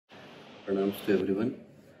Pranams to everyone.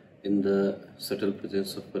 In the subtle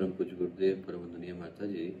presence of Param Puj Gurudev, Paramandaniya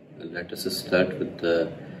Mataji, let us start with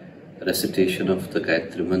the recitation of the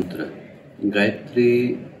Gayatri Mantra.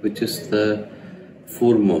 Gayatri, which is the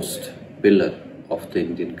foremost pillar of the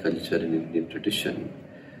Indian culture and Indian tradition,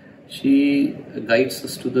 she guides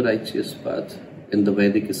us to the righteous path. In the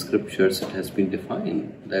Vedic scriptures, it has been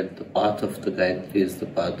defined that the path of the Gayatri is the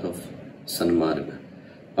path of Sanmarga,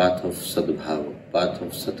 path of Sadbhava, path of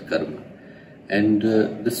Satkarma. And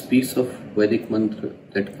this piece of Vedic mantra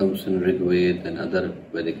that comes in Rig Veda and other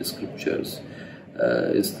Vedic scriptures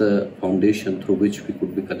is the foundation through which we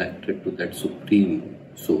could be connected to that supreme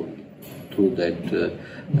soul. Through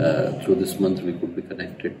this mantra we could be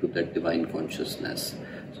connected to that divine consciousness.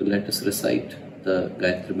 So let us recite the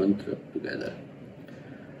Gayatri mantra together.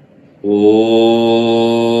 Om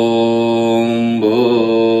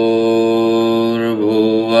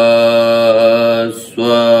Bhurbhuvah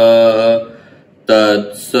Swah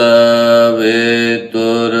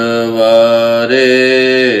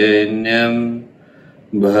Tatsaviturvarenyam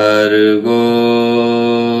Bhargo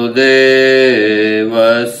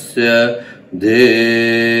Devasya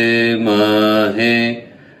Dhimahi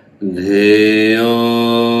Dhiyo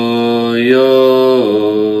Yo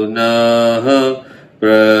Nah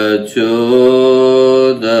Prachodaya.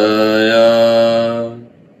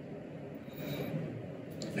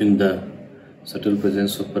 In the subtle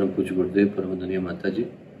presence of Param Puj Gurudev, Paramandaniya Mataji,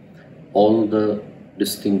 all the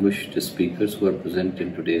distinguished speakers who are present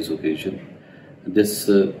in today's occasion, this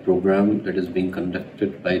program that is being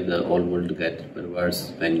conducted by the All World Gayatri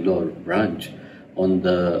Parivar's Bangalore branch on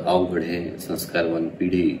the Avgadhe Sanskarvan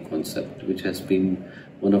PD concept, which has been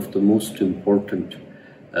one of the most important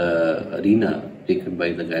arena taken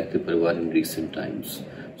by the Gayatri Parivar in recent times.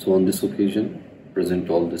 So on this occasion, present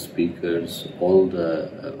all the speakers, all the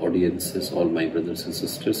audiences, all my brothers and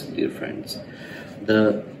sisters and dear friends.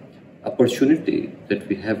 The opportunity that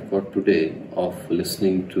we have got today of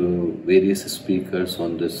listening to various speakers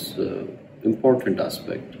on this important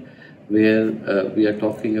aspect, where we are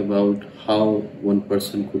talking about how one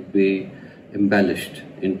person could be embellished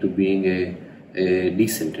into being a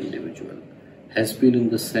decent individual, has been in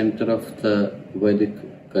the center of the Vedic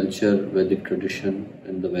culture, Vedic tradition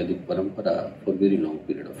and the Vedic parampara for a very long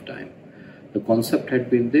period of time. The concept had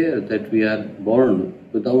been there that we are born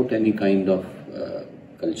without any kind of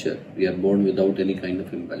culture, we are born without any kind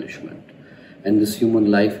of embellishment, and this human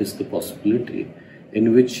life is the possibility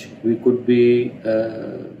in which we could be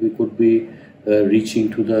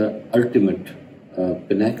reaching to the ultimate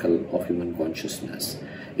pinnacle of human consciousness.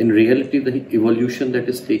 In reality, the evolution that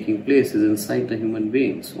is taking place is inside the human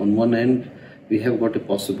beings. On one end, we have got a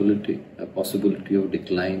possibility of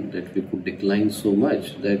decline, that we could decline so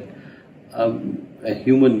much that a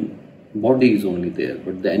human body is only there,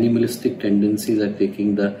 but the animalistic tendencies are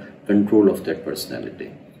taking the control of that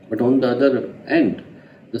personality. But on the other end,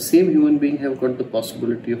 the same human being have got the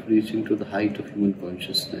possibility of reaching to the height of human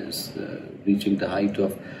consciousness, reaching the height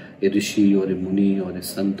of a rishi or a muni or a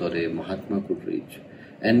sant or a mahatma could reach.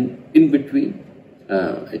 And in between,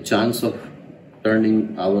 a chance of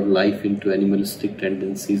turning our life into animalistic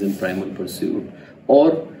tendencies and primal pursuit,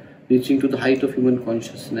 or reaching to the height of human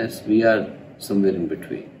consciousness, we are somewhere in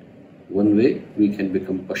between. One way we can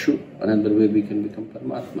become Pashu, another way we can become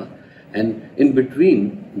Paramatma. And in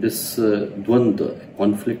between, this dvandva,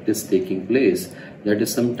 conflict is taking place, that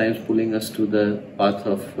is sometimes pulling us to the path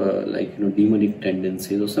of demonic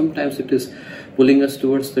tendencies, or sometimes it is pulling us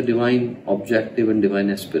towards the divine objective and divine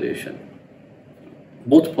aspiration.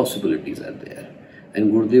 Both possibilities are there.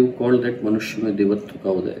 And Gurudev called that Manushya mein Devatva ka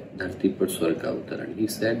uday, dharti par swarga ka avtaran. He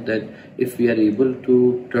said that if we are able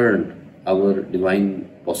to turn our divine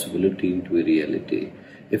possibility into a reality,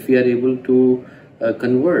 if we are able to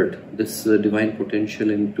convert this divine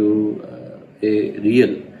potential into a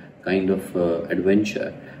real kind of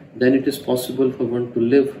adventure, then it is possible for one to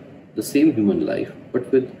live the same human life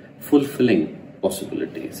but with fulfilling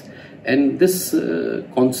possibilities. And this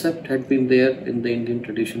concept had been there in the Indian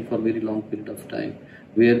tradition for a very long period of time,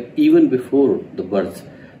 where even before the birth,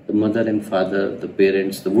 the mother and father, the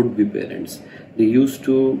parents, the would-be parents, they used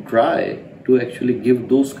to try to actually give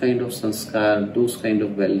those kind of sanskar, those kind of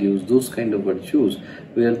values, those kind of virtues,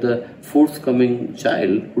 where the forthcoming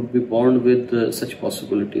child would be born with such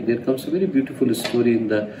possibility. There comes a very beautiful story in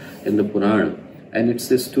the Purana, and it's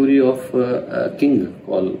a story of a king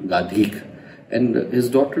called Gadhik, and his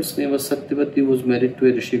daughter's name was Satyavati, who was married to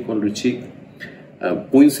a rishi called Richik.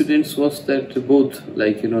 Coincidence was that both,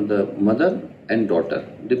 the mother and daughter,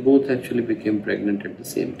 they both actually became pregnant at the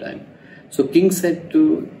same time. So king said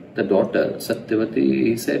to the daughter, Satyavati,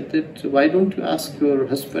 he said that, why don't you ask your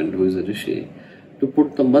husband, who is a rishi, to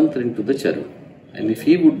put the mantra into the charu? And if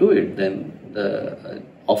he would do it, then the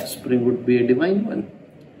offspring would be a divine one.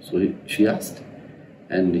 So she asked.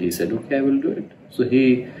 And he said, okay, I will do it. So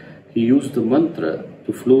he used the mantra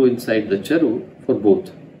to flow inside the charu for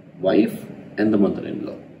both wife and the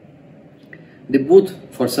mother-in-law. They both,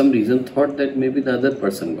 for some reason, thought that maybe the other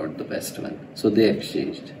person got the best one. So they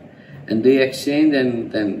exchanged. And they exchanged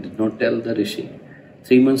and then did not tell the rishi.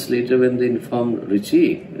 3 months later, when they informed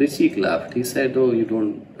Rishi laughed. He said, oh, you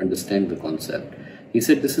don't understand the concept. He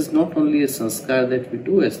said, this is not only a sanskar that we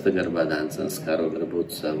do as the Garbhadan sanskar or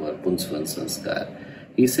Garbhotsav or Punsvan sanskar.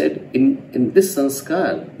 He said, in this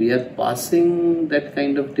sanskar, we are passing that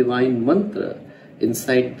kind of divine mantra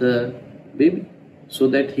inside the baby so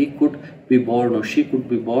that he could be born or she could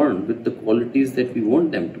be born with the qualities that we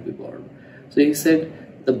want them to be born. So he said,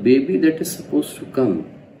 the baby that is supposed to come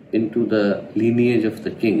into the lineage of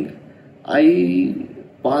the king, I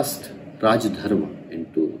passed Raj Dharma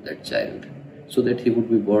into that child so that he would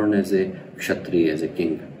be born as a Kshatriya, as a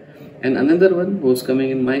king. And another one was coming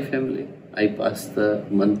in my family. I passed the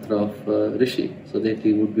mantra of Rishi so that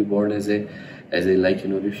he would be born as a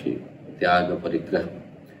Rishi, Tyaga Parigraha.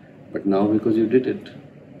 But now because you did it,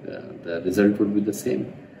 the result would be the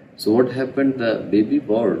same. So what happened? The baby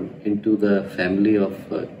born into the family of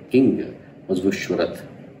king was Vishwarath,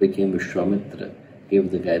 became Vishwamitra,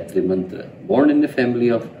 gave the Gayatri mantra. Born in the family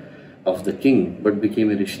of the king, but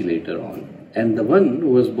became a rishi later on. And the one who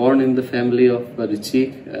was born in the family of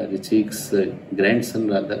Richik's grandson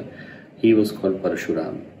rather, he was called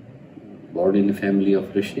Parashuram. Born in a family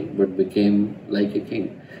of rishi, but became like a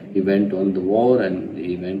king. He went on the war and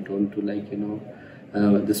he went on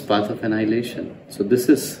to this path of annihilation. So this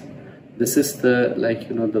is the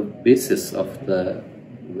the basis of the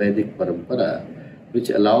Vedic parampara, which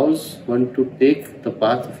allows one to take the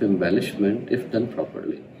path of embellishment if done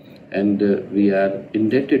properly. And we are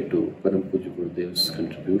indebted to Param Pujya Gurudev's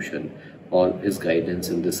contribution or his guidance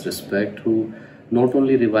in this respect, who not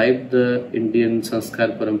only revived the Indian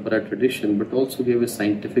Sanskar Parampara tradition, but also gave a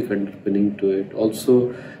scientific underpinning to it,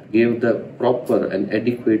 also gave the proper and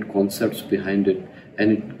adequate concepts behind it.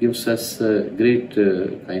 And it gives us great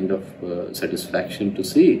kind of satisfaction to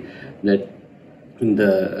see that in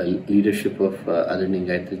the leadership of Adani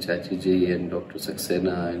Gayatri Chachi ji and Dr.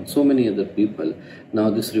 Saxena and so many other people, now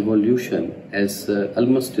this revolution has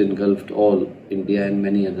almost engulfed all India and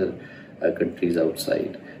many other countries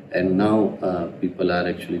outside. And now people are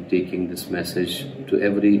actually taking this message to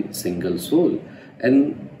every single soul.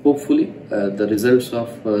 And hopefully the results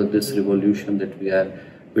of this revolution that we are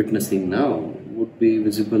witnessing now would be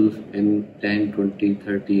visible in 10, 20,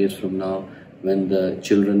 30 years from now, when the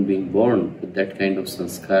children being born with that kind of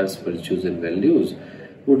sanskars, virtues and values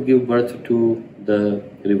would give birth to the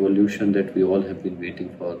revolution that we all have been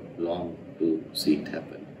waiting for long to see it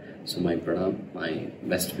happen. So my pranam, my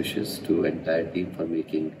best wishes to entire team for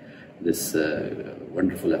making this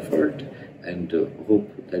wonderful effort, and hope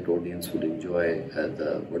that audience would enjoy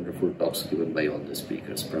the wonderful talks given by all the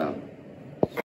speakers. Pranam.